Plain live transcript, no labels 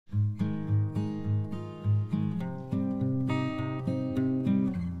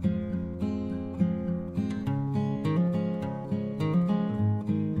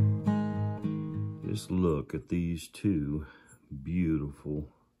look at these two beautiful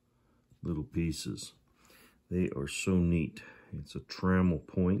little pieces. They are so neat. It's a Trammel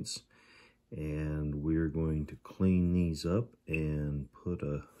Points, and we're going to clean these up and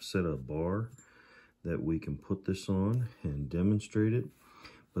set a bar that we can put this on and demonstrate it.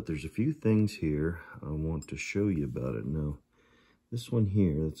 But there's a few things here I want to show you about it. Now, this one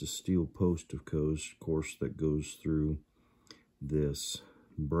here, that's a steel post, of course, that goes through this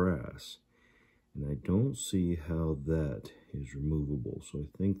brass. And I don't see how that is removable. So I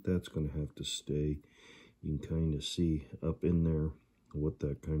think that's going to have to stay. You can kind of see up in there what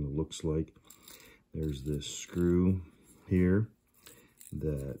that kind of looks like. There's this screw here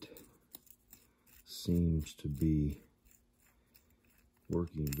that seems to be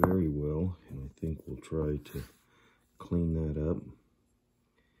working very well, and I think we'll try to clean that up.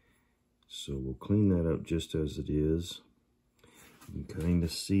 So we'll clean that up just as it is. You can kind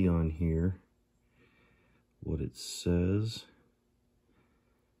of see on here what it says.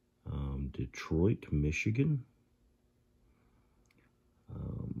 Detroit, Michigan.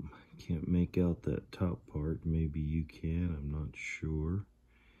 Can't make out that top part. Maybe you can, I'm not sure.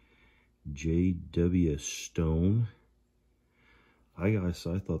 J.W. Stone. I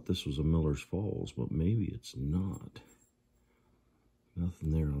thought this was a Miller's Falls, but maybe it's not.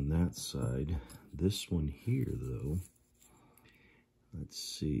 Nothing there on that side. This one here, though, let's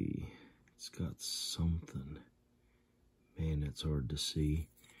see. It's got something. Man, that's hard to see.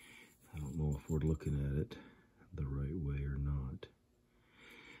 I don't know if we're looking at it the right way or not.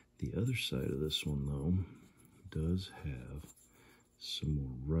 The other side of this one, though, does have some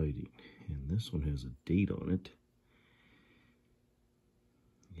more writing. And this one has a date on it.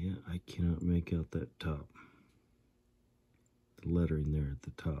 Yeah, I cannot make out that top. The lettering there at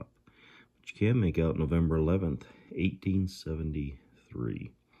the top. But you can make out November 11th,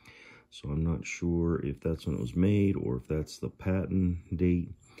 1873. So I'm not sure if that's when it was made or if that's the patent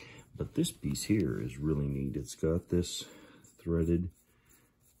date. But this piece here is really neat. It's got this threaded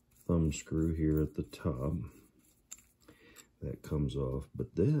thumb screw here at the top. That comes off.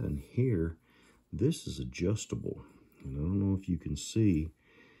 But then here, this is adjustable. And I don't know if you can see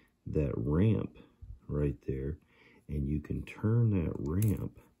that ramp right there, and you can turn that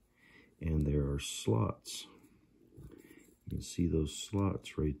ramp and there are slots. You can see those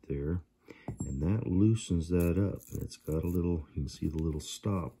slots right there, and that loosens that up, and it's got a little, you can see the little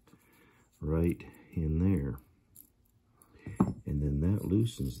stop right in there, and then that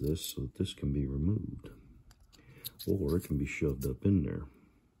loosens this so that this can be removed, or it can be shoved up in there,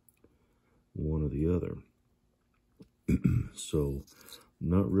 one or the other. So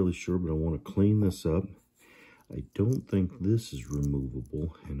not really sure, but I want to clean this up. I don't think this is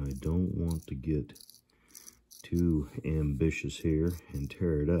removable, and I don't want to get too ambitious here and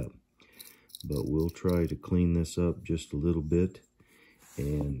tear it up. But we'll try to clean this up just a little bit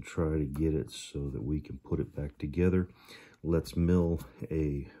and try to get it so that we can put it back together. Let's mill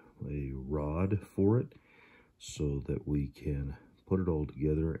a rod for it so that we can put it all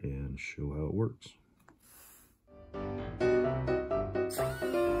together and show how it works.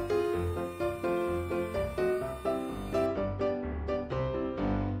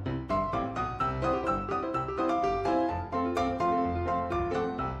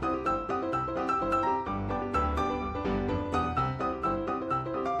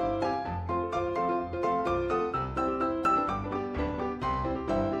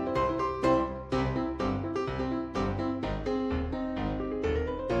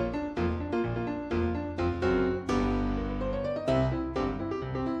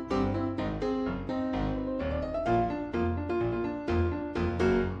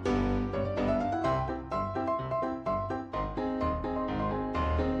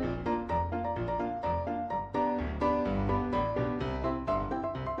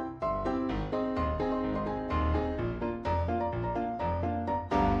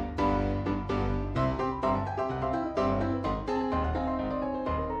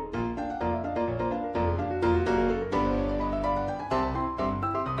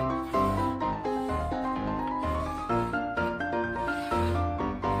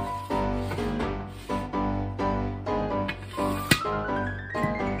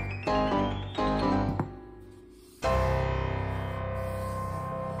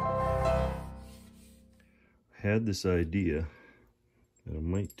 Had this idea that I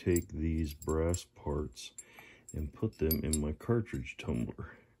might take these brass parts and put them in my cartridge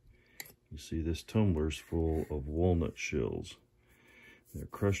tumbler. You see, this tumbler's full of walnut shells. They're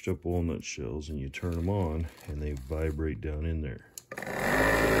crushed up walnut shells, and you turn them on and they vibrate down in there.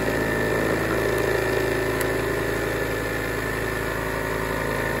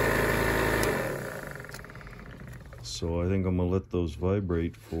 So I think I'm gonna let those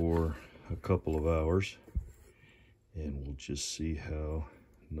vibrate for a couple of hours, and we'll just see how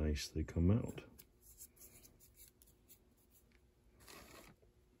nice they come out.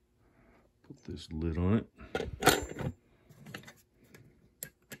 Put this lid on it.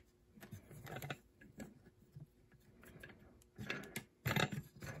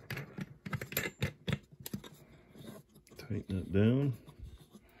 Tighten it down.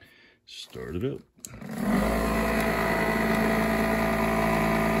 Start it up.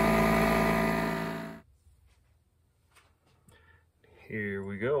 Here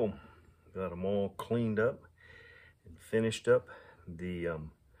we go. Got them all cleaned up and finished up. The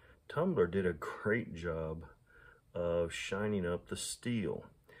tumbler did a great job of shining up the steel.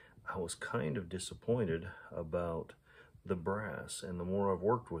 I was kind of disappointed about the brass, and the more I've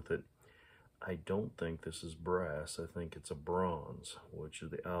worked with it, I don't think this is brass. I think it's a bronze, which is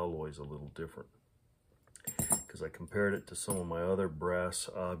the alloy's a little different. Because I compared it to some of my other brass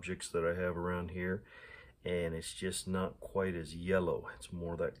objects that I have around here, and it's just not quite as yellow. It's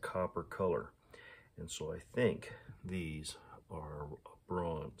more that copper color. And so I think these are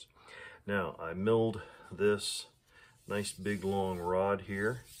bronze. Now, I milled this nice big long rod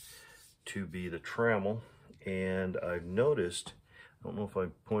here to be the trammel, and I've noticed, I don't know if I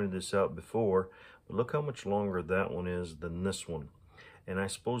pointed this out before, but look how much longer that one is than this one. And I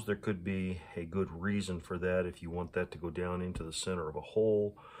suppose there could be a good reason for that if you want that to go down into the center of a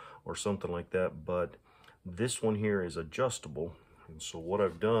hole or something like that, but this one here is adjustable. And so what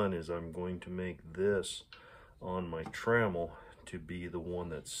I've done is I'm going to make this on my trammel to be the one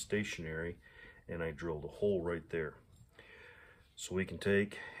that's stationary, and I drilled a hole right there. So we can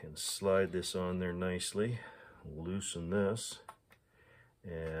take and slide this on there nicely, loosen this,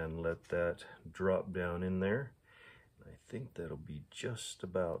 and let that drop down in there. I think that'll be just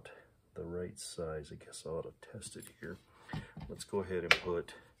about the right size. I guess I ought to test it here. Let's go ahead and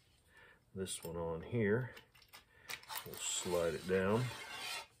put this one on here. We'll slide it down.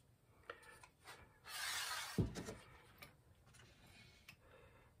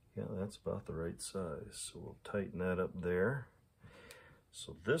 Yeah, that's about the right size. So we'll tighten that up there.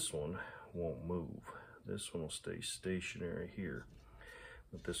 So this one won't move. This one will stay stationary here.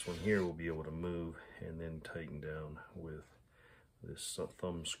 But this one here will be able to move and then tighten down with this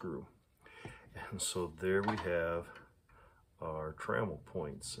thumb screw. And so there we have our Trammel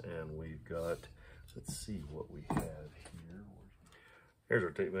points, and we've got, let's see what we have here. Here's our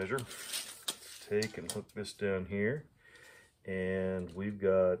tape measure. Take and hook this down here, and we've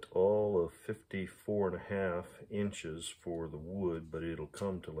got all of 54.5 inches for the wood, but it'll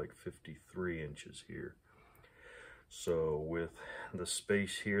come to like 53 inches here. So with the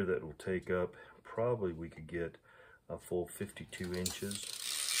space here that will take up, probably we could get a full 52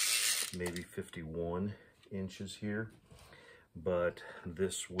 inches, maybe 51 inches here. But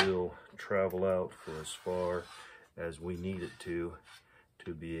this will travel out for as far as we need it to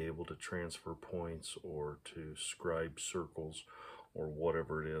be able to transfer points or to scribe circles or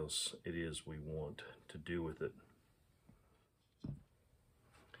whatever it is we want to do with it.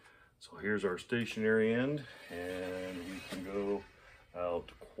 So here's our stationary end, and we can go out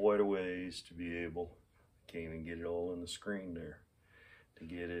quite a ways to be able, can't even get it all in the screen there, to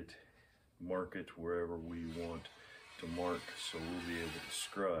get it, mark it wherever we want to mark, so we'll be able to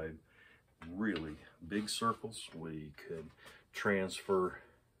scribe really big circles. We could transfer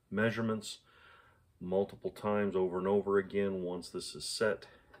measurements multiple times over and over again. Once this is set,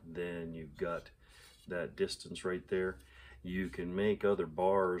 then you've got that distance right there. You can make other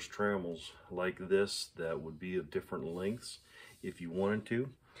bars, trammels like this that would be of different lengths if you wanted to.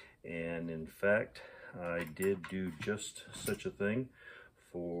 And in fact, I did do just such a thing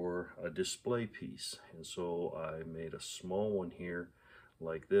for a display piece. And so I made a small one here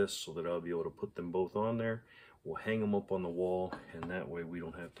like this so that I'll be able to put them both on there. We'll hang them up on the wall, and that way we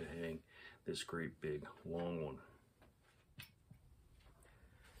don't have to hang this great big long one.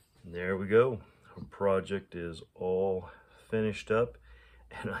 And there we go. Our project is all finished up,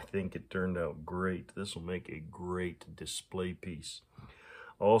 and I think it turned out great. This will make a great display piece.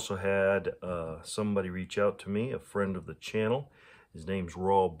 I also had somebody reach out to me, a friend of the channel. His name's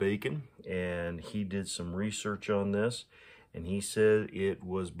Raw Bacon, and he did some research on this, and he said it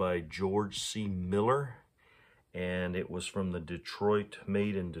was by George C. Miller, and it was from the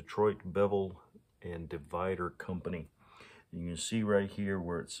made in Detroit Bevel and Divider Company. You can see right here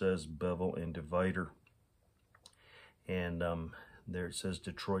where it says Bevel and Divider, and there it says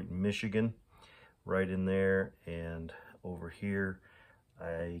Detroit, Michigan, right in there. And over here,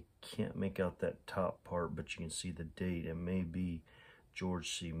 I can't make out that top part, but you can see the date. It may be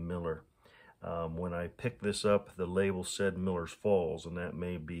George C. Miller. When I picked this up, the label said Miller's Falls, and that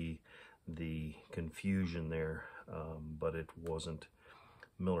may be the confusion there, but it wasn't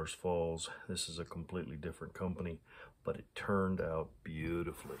Miller's Falls. This is a completely different company, but it turned out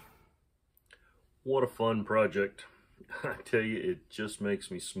beautifully. What a fun project. I tell you, it just makes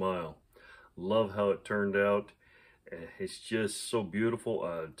me smile. Love how it turned out. It's just so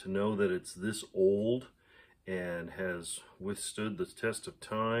beautiful to know that it's this old and has withstood the test of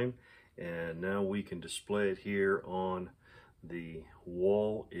time, and now we can display it here on the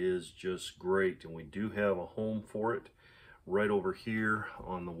wall. Is just great, and we do have a home for it right over here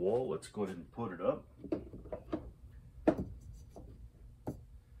on the wall. Let's go ahead and put it up.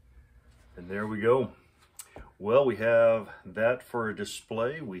 And there we go. Well, we have that for a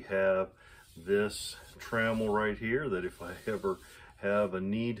display. We have this Trammel right here that if I ever have a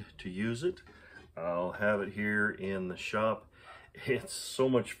need to use it, I'll have it here in the shop. It's so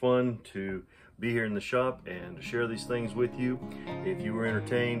much fun to be here in the shop and to share these things with you. If you were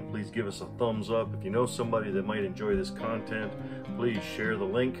entertained, please give us a thumbs up. If you know somebody that might enjoy this content, please share the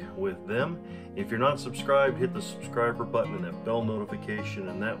link with them. If you're not subscribed, hit the subscriber button and that bell notification,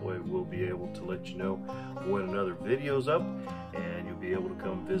 and that way we'll be able to let you know when another video's up, and you'll be able to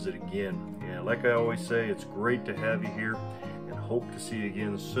come visit again. And like I always say, it's great to have you here, and hope to see you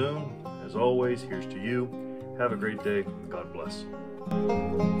again soon. As always, here's to you. Have a great day. God bless.